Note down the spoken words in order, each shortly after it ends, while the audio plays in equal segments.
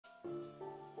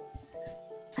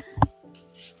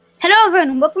Hello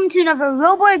everyone, welcome to another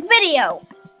Roborg video.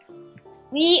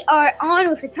 We are on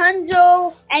with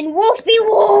Tanjo and Wolfie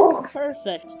Wolf.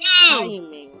 Perfect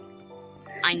timing.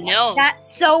 I know. That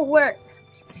so worked.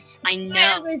 I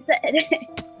know. As I said.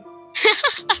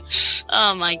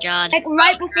 Oh my god. Like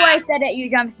right before I said it, you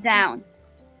jumped down.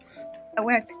 It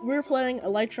worked. We're playing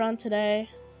Elytron today.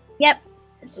 Yep.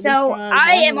 So Elytron,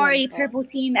 I am already purple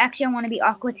team. Actually, I want to be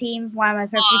aqua team. Why am I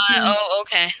purple team? Oh,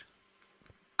 okay.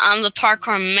 I'm the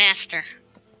parkour master.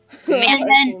 And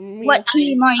then, what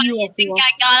team are you? I think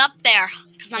I got up there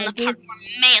because I'm the parkour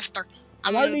master.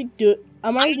 I'm already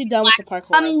done with the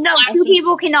parkour. No, two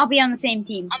people cannot be on the same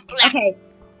team. I'm black. Okay.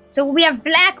 So we have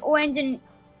black, orange,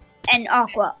 and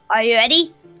aqua. Are you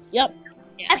ready? Yep.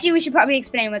 Yeah. Actually, we should probably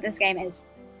explain what this game is.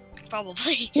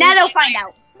 Probably. Now they'll find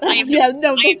out.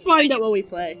 They'll find out what we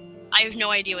play. I have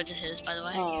no idea what this is, by the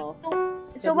way. Oh.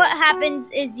 So what happens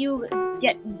is you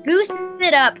get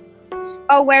boosted up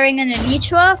while wearing an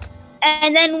Elytra,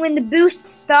 and then when the boost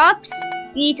stops,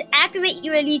 you need to activate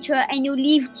your Elytra and you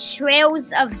leave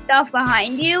trails of stuff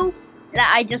behind you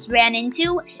that I just ran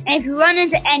into. And if you run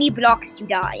into any blocks, you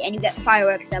die, and you get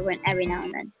fireworks every now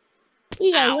and then.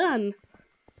 We got one.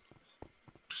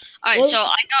 All right, so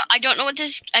I don't know what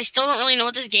this. I still don't really know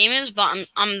what this game is, but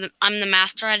I'm the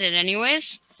master at it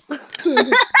anyways.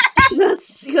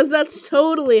 That's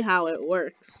totally how it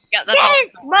works. Yeah, that's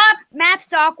Yes,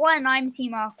 Map's Aqua, and I'm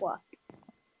Team Aqua.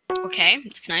 okay.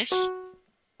 That's nice.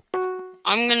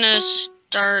 I'm gonna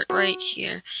start right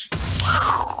here,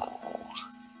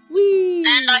 Whee!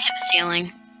 and I hit the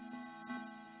ceiling.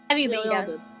 Everybody Yeah,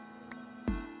 does.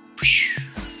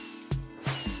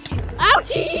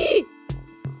 Ouchie!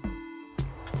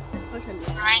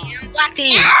 I am black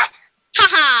team.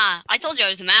 Haha! I told you I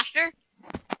was the master.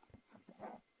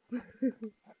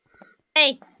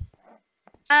 Hey,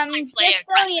 play just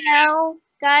so you know,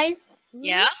 guys.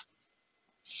 Yeah.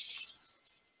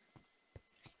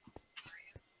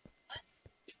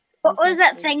 What was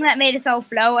that thing that made us all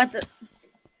flow at the?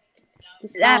 The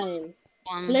sign.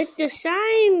 Click the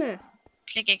sign.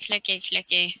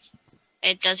 Clicky.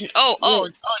 It doesn't. Oh!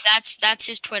 That's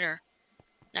his Twitter.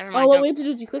 Never mind. Oh, what we have to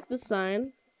do is you click the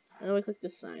sign, and then we click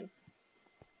this sign.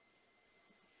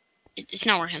 It's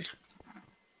not working.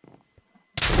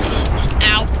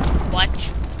 Ow!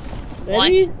 What?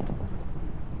 Ready?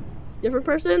 What? Different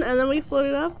person, and then we float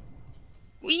it up.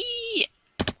 Wee!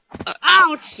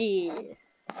 Ouchie!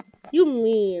 You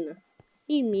mean?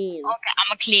 You mean? Okay, I'm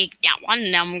gonna click that one,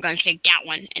 and then I'm gonna click that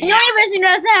one. And The only person who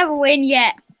doesn't have a win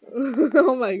yet.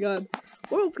 Oh my god.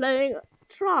 We're playing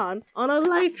Tron on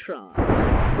Elytron.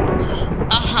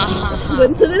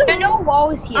 Coincidence? There are no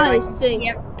walls here. I think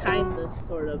kinda,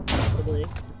 sort of, probably.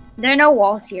 There are no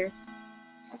walls here.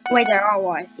 Wait, there are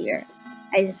walls here.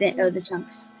 I just didn't know the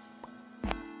chunks.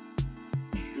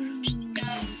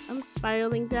 I'm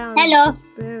spiraling down. Hello. Just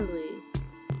barely.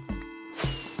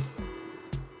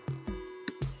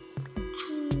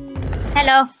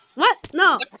 Hello. What?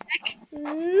 No. What the heck?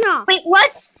 No. Wait,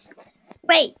 what?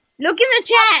 Wait, look in the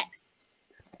chat.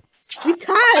 We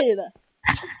tied.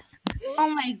 Oh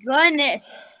my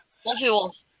goodness. Wolfie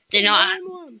Wolf did not.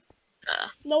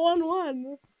 No one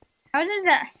won. How did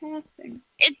that happen?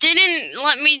 It didn't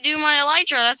let me do my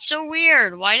Elytra. That's so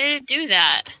weird. Why did it do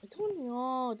that? I don't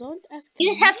know. Don't ask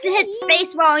You me. have to hit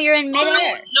space while you're in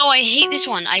midair. No, I hate this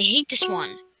one. I hate this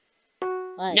one.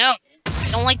 What? No, I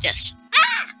don't like this.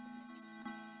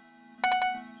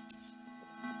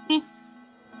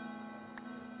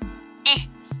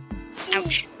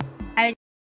 Ouch. I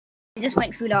just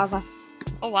went through lava.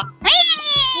 Oh wow.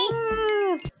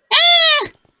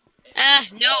 Ah!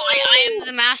 No, I am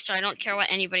the master. I don't care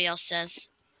what anybody else says.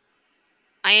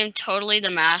 I am totally the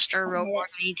master. Roborg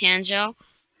and Tanjo.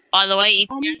 By the way,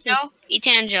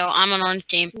 Tanjo, I'm on orange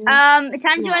team.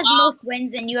 Tanjo has the most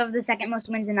wins, and you have the second most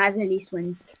wins, and I have the least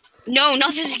wins. No,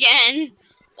 not this again.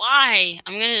 Why?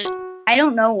 I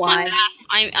don't know why.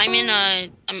 I'm in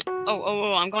a.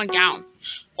 I'm going down.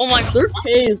 Oh my god. There are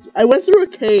caves. I went through a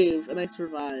cave and I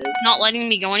survived. Not letting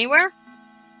me go anywhere?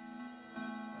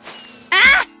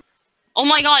 Ah! Oh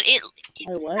my god, it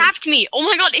What? trapped me. Oh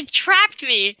my god, it trapped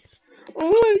me. Oh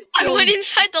my I god. went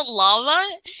inside the lava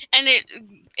and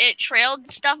it trailed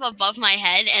stuff above my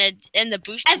head and the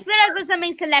boost. I feel like there's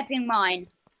something selecting mine.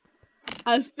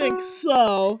 I think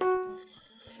so.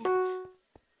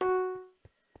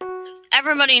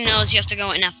 Everybody knows you have to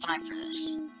go in F5 for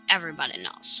this. Everybody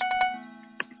knows.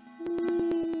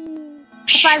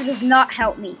 F5 does not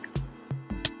help me.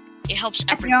 It helps You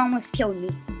everyone. almost killed me.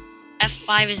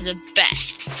 F5 is the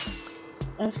best.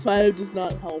 F5 does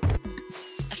not help.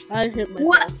 I hit myself.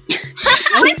 What?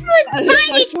 I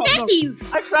hit myself.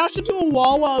 cave. I crashed into a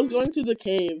wall while I was going through the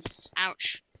caves.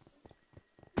 Ouch.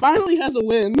 Finally has a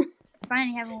win.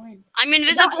 Finally have a win. I'm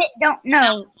invisible.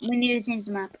 No. We need to change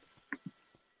the map.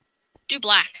 Do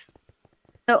black.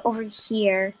 So over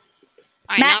here.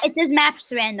 All right, now, It says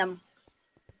maps random.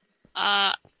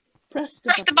 Press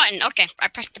the button. Okay, I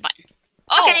pressed the button.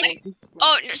 Oh,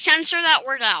 Okay. censor that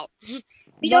word out.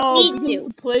 We No, don't because need it's to.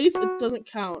 a place, it doesn't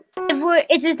count.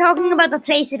 If it's talking about the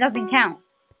place, it doesn't count.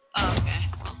 Oh, okay.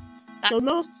 Well, So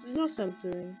no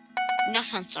censoring. no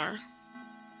censor.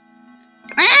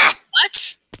 Ah!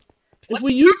 What? If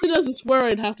we used it as a swear,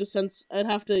 I'd have to send Time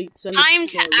it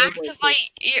to Roborg8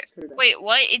 activate your... turn it off. Wait,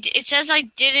 what? It says I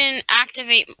didn't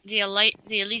activate the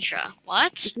Elytra.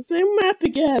 What? It's the same map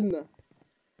again.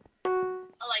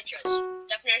 Elytra's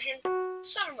definition: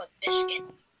 son of a biscuit.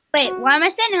 Wait, why am I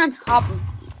standing on top of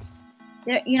these?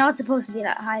 You're not supposed to be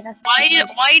that high. That's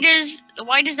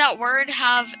Why does that word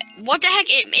have... What the heck?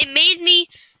 It made me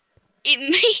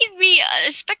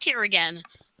a spectator again.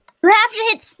 You have to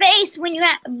hit space when you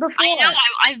before. I know,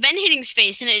 I've been hitting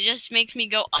space and it just makes me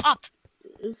go up.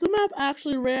 Is the map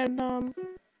actually random?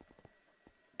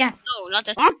 Yeah. No, not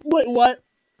that. Wait, what?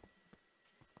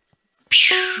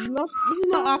 This is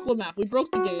not Aqua map. We broke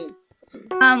the game.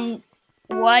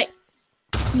 What?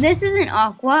 This isn't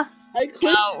Aqua. I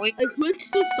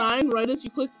clicked the sign right as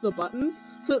you clicked the button,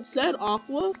 so it said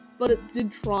Aqua, but it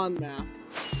did Tron map.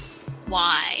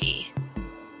 Why?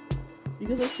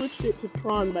 Because I switched it to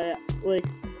Tron by, like,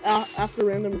 after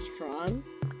random is Tron.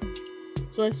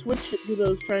 So I switched it because I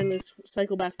was trying to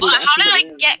cycle back to How did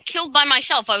I get killed by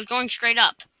myself? I was going straight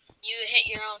up. You hit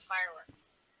your own firework.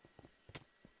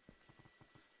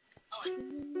 Oh,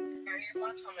 and barrier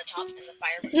blocks on the top and the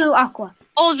firework. Do Aqua.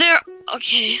 Oh, there.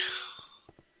 Okay.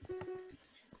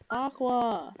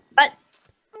 Aqua! But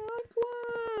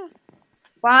Aqua!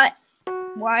 what?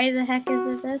 Why the heck is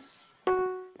it this?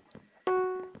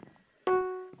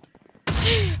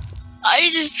 I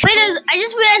just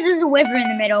realized there's a river in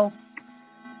the middle.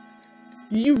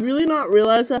 Do you really not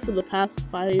realize that for the past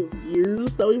 5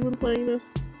 years that we've been playing this?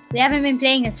 We haven't been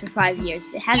playing this for 5 years.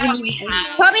 It hasn't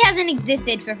probably hasn't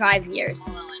existed for 5 years.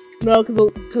 No,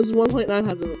 because 1.9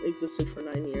 hasn't existed for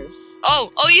 9 years.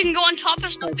 Oh, you can go on top of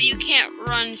stuff, but you can't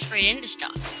run straight into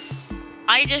stuff.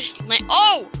 I just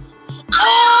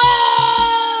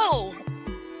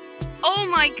Oh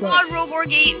my God,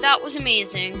 Roborg8, that was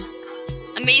amazing.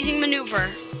 Amazing maneuver.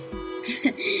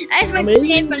 That's my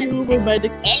amazing maneuver by the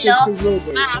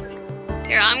Roborg8.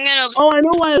 Here, I'm gonna. Oh, I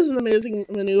know why it was an amazing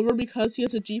maneuver, because he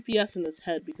has a GPS in his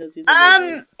head, because he's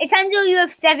it's until you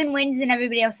have 7 wins and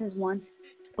everybody else has 1.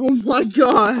 Oh my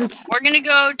God. We're gonna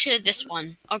go to this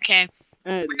one. Okay.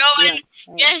 We're going.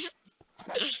 Yeah. Yes.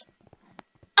 This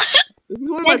is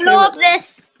one of Can I my blow up favorite.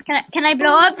 this? Can I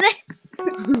blow up this?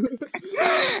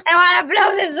 I wanna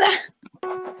blow this up.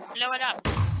 Blow it up.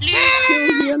 Kill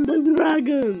the Ender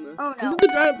Dragon. Oh This no. is the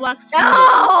giant black spider.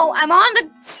 No! I'm on the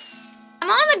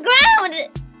ground!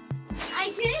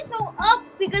 I didn't go up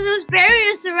because there was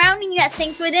barriers surrounding that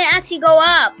thing, so I didn't actually go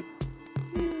up.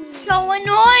 It's so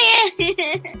annoying!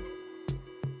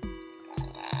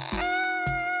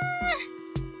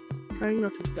 Trying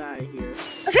not to die here.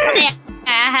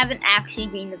 I haven't actually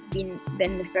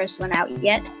been the first one out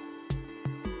yet.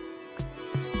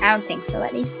 I don't think so,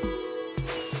 at least.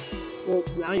 Well,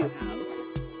 now you have.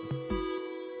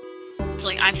 It's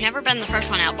like, I've never been the first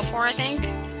one out before, I think.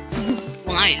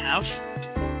 Well, now you have.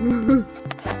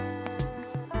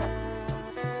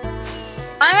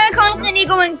 I'm constantly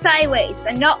going sideways.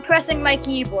 I'm not pressing my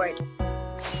keyboard.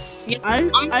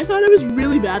 I thought I was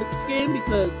really bad at this game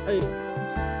because I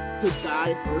could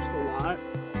die first a lot.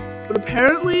 But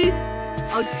apparently,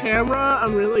 on camera,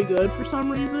 I'm really good for some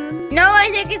reason. No, I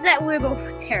think it's that we're both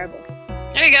terrible.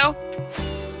 There you go.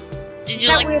 Did you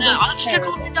like the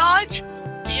obstacle to dodge?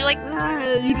 Did you like...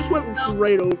 You just went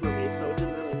right over me, so it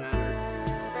didn't really matter.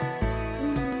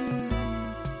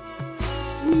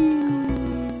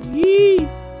 Yee!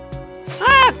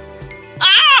 Ah!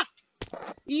 Ah!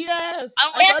 Yes!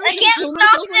 I can't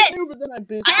stop this! But then I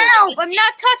boosted. Ow! I'm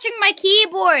not touching my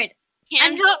keyboard!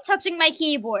 I'm Tanjo, not touching my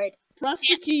keyboard. Press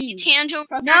the key. Tanjo,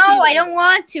 No, I don't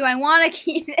want to. I want to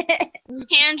keep it.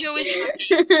 Tanjo is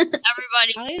hacking.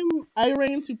 Everybody, I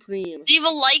reign supreme. leave a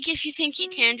like if you think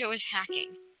Tanjo is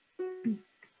hacking.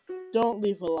 Don't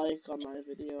leave a like on my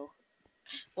video.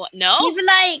 What? No? Leave a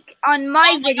like on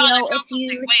my Oh video God, I if found you.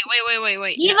 something.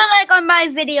 Wait. Leave a like on my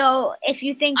video if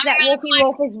you think I'm that gonna Wolfie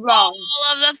Wolf is wrong.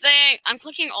 All of the thing. I'm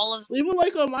clicking all of. Leave a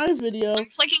like on my video. I'm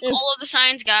clicking all of the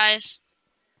signs, guys.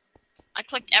 I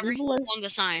clicked every single one of the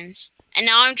signs, and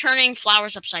now I'm turning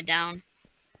flowers upside down.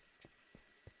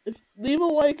 Leave a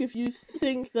like if you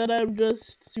think that I'm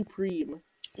just supreme.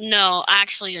 No,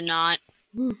 actually, you're not.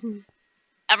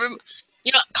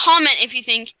 Comment if you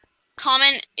think.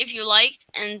 Comment if you liked,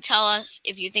 and tell us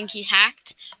if you think he's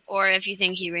hacked or if you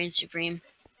think he reigns supreme.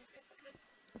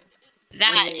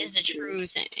 That is the true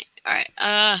thing. All right.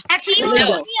 Actually, you No.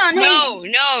 will see on him.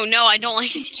 No, I don't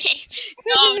like this game.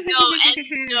 No.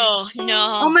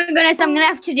 Oh my goodness, I'm gonna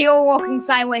have to deal walking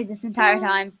sideways this entire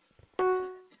time.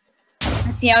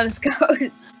 Let's see how this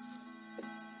goes.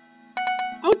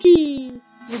 Ouchie!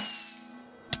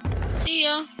 See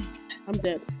ya. I'm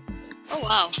dead. Oh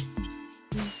wow.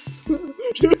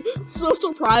 So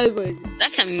surprising.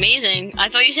 That's amazing. I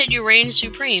thought you said you reigned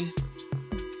supreme.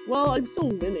 Well, I'm still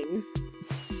winning.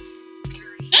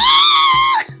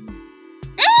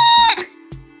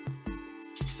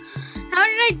 How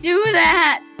did I do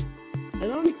that? I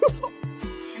don't know.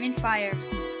 I'm in fire.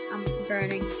 I'm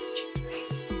burning.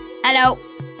 Hello.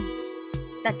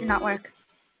 That did not work.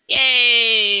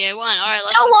 Yay! I won. All right,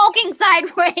 let's. No walking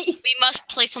sideways. We must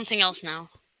play something else now.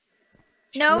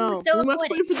 No, No, we're still we must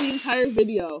recording. play for the entire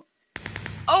video.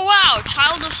 Oh wow,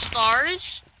 Child of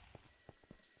Stars.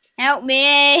 Help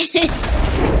me.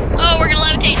 Oh, we're gonna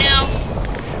levitate now.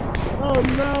 Oh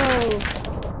no!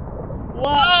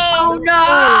 What? Oh no.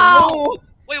 Oh,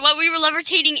 Wait, what? We were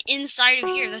levitating inside of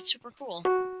here. That's super cool.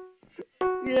 no.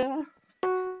 Yeah.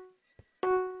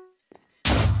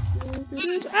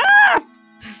 Ah!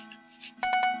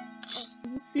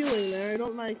 There's a ceiling there. I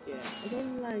don't like it. I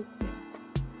don't like it.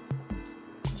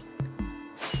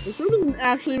 This room isn't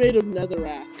actually made of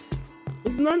netherrack.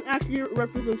 It's not an accurate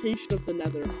representation of the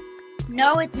nether.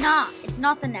 No, it's not. It's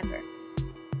not the Nether.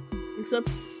 Except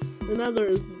the nether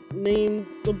is named.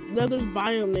 The nether's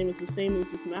biome name is the same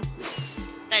as this map.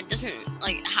 That doesn't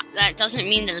that doesn't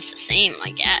mean that it's the same.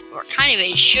 Or kind of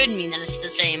it should mean that it's the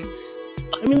same.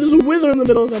 I mean, there's a wither in the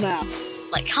middle of the map.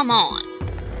 Like, come on. Oh,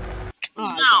 Come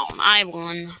on, I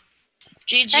won.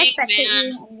 GG, I spectate man.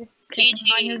 you. I'm just clicking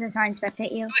GG. on you to try and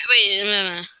spectate you. Wait a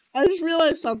minute. I just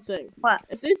realized something. What?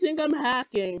 If they think I'm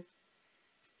hacking,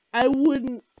 I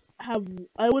would have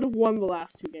won the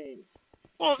last 2 games.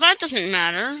 Well, that doesn't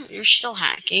matter. You're still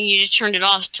hacking. You just turned it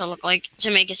off to make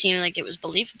it seem like it was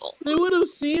believable. They would have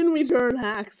seen me turn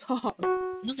hacks off.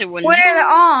 No, they wouldn't. Where they're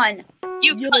on.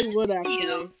 You Yeah, cut they would the actually.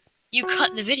 video. You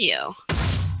cut the video.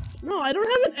 No, I don't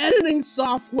have an editing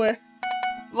software.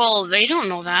 Well, they don't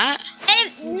know that.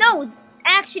 And no,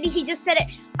 actually, he just said it.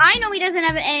 I know he doesn't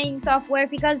have an editing software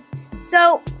because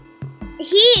you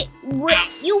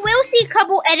will see a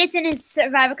couple edits in his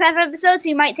Survivor Craft episodes, so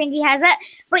you might think he has that.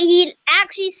 But he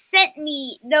actually sent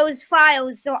me those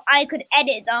files so I could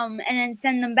edit them and then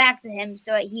send them back to him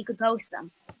so that he could post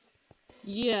them.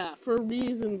 Yeah, for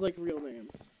reasons like real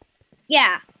names.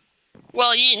 Yeah.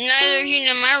 Well, neither of you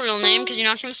know my real name because you're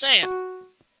not going to say it.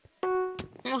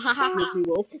 Wolfie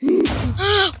Wolf.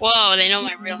 Whoa, they know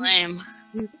my real name.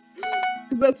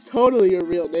 That's totally your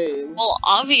real name. Well,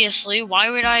 obviously, why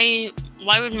would my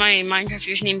Minecraft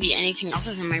username be anything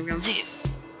other than my real name?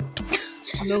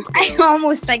 No I clue.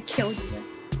 almost killed you.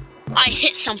 I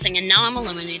hit something and now I'm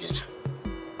eliminated.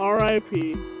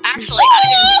 R.I.P. Actually,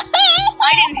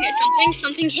 I didn't hit something.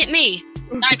 Something hit me.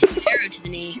 I took an arrow to the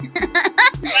knee.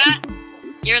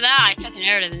 Hear that? I took an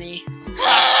arrow to the knee.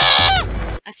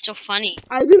 That's so funny.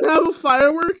 I didn't have a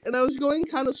firework, and I was going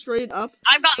kind of straight up.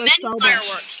 I've got So I many fell back.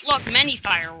 fireworks. Look, many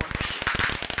fireworks.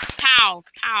 Pow,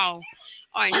 pow.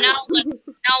 All right, now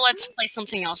let's play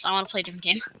something else. I want to play a different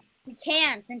game. We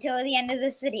can't until the end of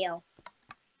this video.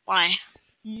 Why?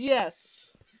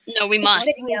 Yes. No, we must.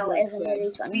 This video is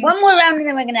really fun. One more round and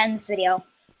then we're gonna end this video.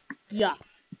 Yeah.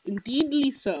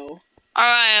 Indeedly so. All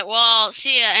right. Well,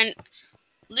 see ya, and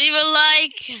leave a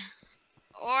like,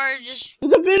 or just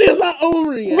The video's not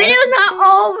over yet. Video's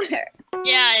not over.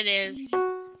 yeah, it is.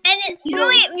 And you're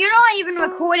not even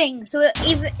recording, so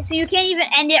you can't even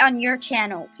end it on your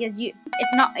channel because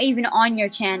it's not even on your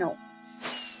channel.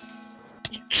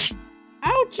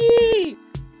 Ouchie! Here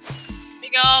we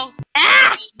go.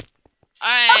 Ah!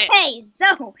 Alright. Okay,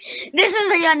 so this is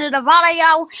the end of the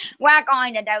video. We're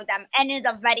going to do the end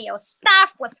of the video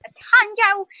stuff with the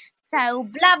Tanjo. So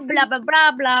blah blah blah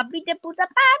blah blah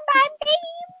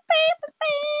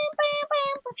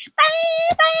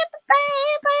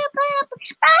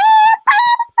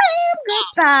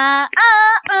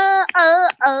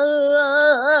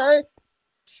goodbye.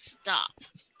 Stop.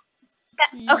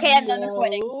 Okay, I'm done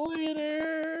recording.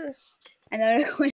 Later. I'm done recording.